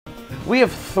We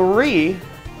have 3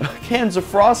 cans of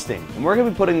frosting, and we're gonna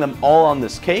be putting them all on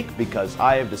this cake because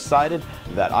I have decided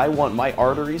that I want my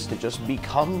arteries to just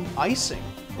become icing.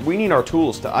 We need our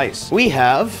tools to ice. We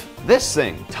have this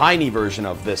thing, tiny version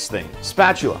of this thing.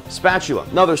 Spatula, spatula,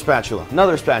 another spatula,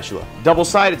 another spatula,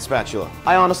 double-sided spatula.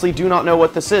 I honestly do not know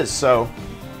what this is, so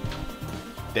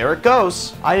there it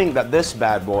goes. I think that this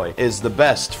bad boy is the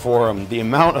best for the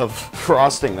amount of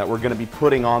frosting that we're gonna be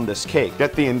putting on this cake.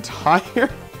 Get the entire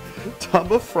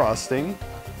tub of frosting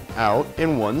out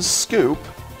in one scoop,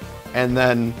 and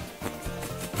then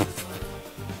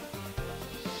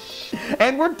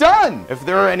we're done! If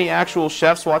there are any actual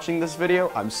chefs watching this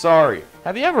video, I'm sorry.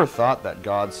 Have you ever thought that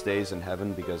God stays in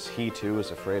heaven because he too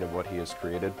is afraid of what he has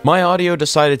created? My audio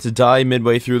decided to die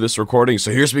midway through this recording,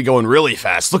 so here's me going really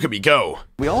fast. Look at me go!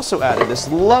 We also added this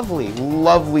lovely,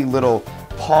 lovely little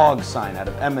pog sign out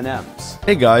of M&M's.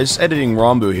 Hey guys, editing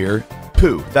ranboo here.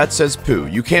 Poo. That says poo.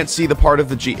 You can't see the part of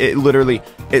the G. It literally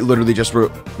just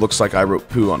looks like I wrote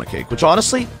poo on a cake, which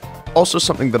honestly, also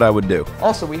something that I would do.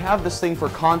 Also, we have this thing for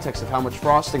context of how much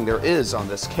frosting there is on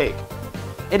this cake.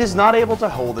 It is not able to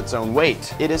hold its own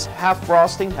weight. It is half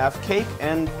frosting, half cake,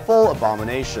 and full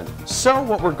abomination. So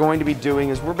what we're going to be doing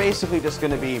is we're basically just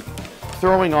going to be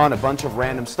throwing on a bunch of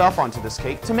random stuff onto this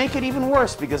cake to make it even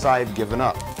worse because I've given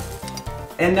up.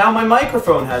 And now my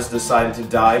microphone has decided to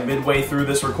die midway through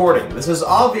this recording. This is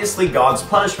obviously God's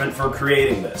punishment for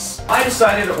creating this. I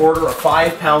decided to order a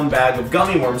 5-pound bag of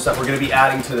gummy worms that we're going to be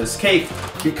adding to this cake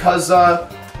because,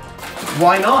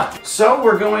 why not? So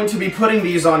we're going to be putting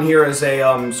these on here as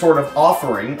a sort of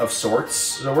offering of sorts.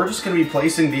 So we're just going to be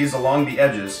placing these along the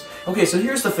edges. Okay, so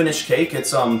here's the finished cake.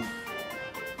 It's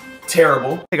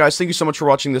terrible. Hey guys, thank you so much for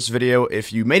watching this video.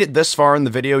 If you made it this far in the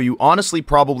video, you honestly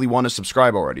probably want to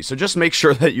subscribe already. So just make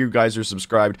sure that you guys are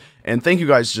subscribed. And thank you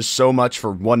guys just so much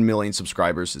for 1 million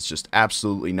subscribers. It's just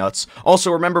absolutely nuts.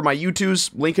 Also, remember my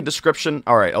YouTube's link in description.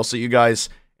 Alright, I'll see you guys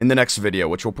in the next video,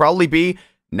 which will probably be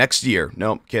next year.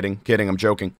 No, kidding, I'm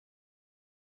joking.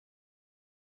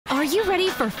 Are you ready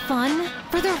for fun?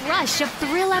 For the rush of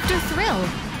thrill after thrill?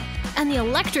 And the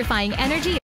electrifying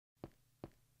energy?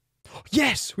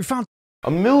 Yes, we found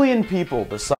 1 million people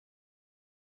decide